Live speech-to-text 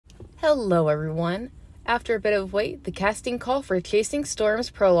Hello everyone! After a bit of wait, the casting call for Chasing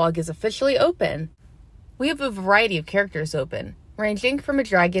Storm's Prologue is officially open. We have a variety of characters open, ranging from a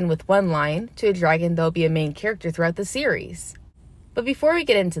dragon with one line to a dragon that will be a main character throughout the series. But before we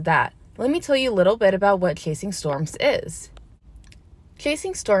get into that, let me tell you a little bit about what Chasing Storms is.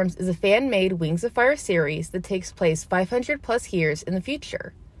 Chasing Storms is a fan-made Wings of Fire series that takes place 500 plus years in the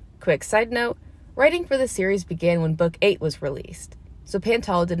future. Quick side note, writing for the series began when Book 8 was released, so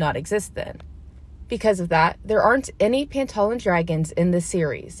Pantala did not exist then. Because of that, there aren't any Pantalan dragons in this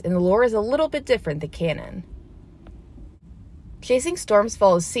series, and the lore is a little bit different than canon. Chasing Storms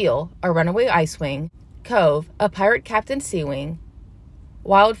follows Seal, a runaway Icewing, Cove, a pirate captain Seawing,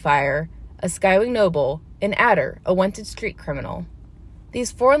 Wildfire, a Skywing noble, and Adder, a wanted street criminal.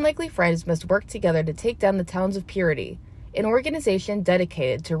 These four unlikely friends must work together to take down the Towns of Purity, an organization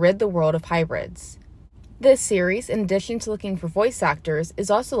dedicated to rid the world of hybrids. This series, in addition to looking for voice actors,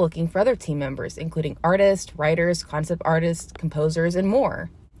 is also looking for other team members, including artists, writers, concept artists, composers, and more.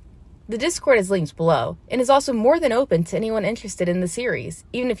 The Discord is linked below, and is also more than open to anyone interested in the series,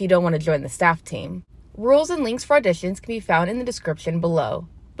 even if you don't want to join the staff team. Rules and links for auditions can be found in the description below.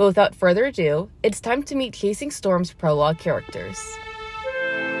 But without further ado, it's time to meet Chasing Storm's Prologue characters.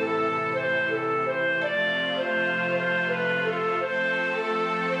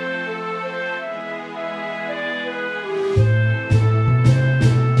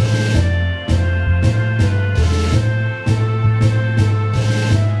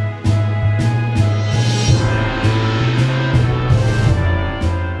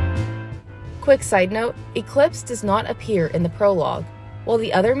 Quick side note, Eclipse does not appear in the prologue. While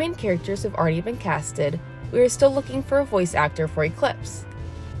the other main characters have already been casted, we are still looking for a voice actor for Eclipse.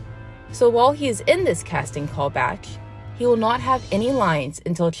 So while he is in this casting call batch, he will not have any lines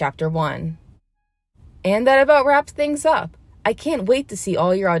until Chapter 1. And that about wraps things up. I can't wait to see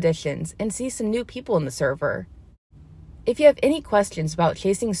all your auditions and see some new people in the server. If you have any questions about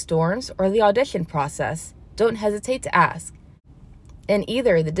Chasing Storms or the audition process, don't hesitate to ask. In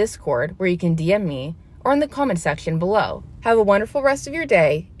either the Discord, where you can DM me, or in the comment section below. Have a wonderful rest of your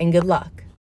day, and good luck.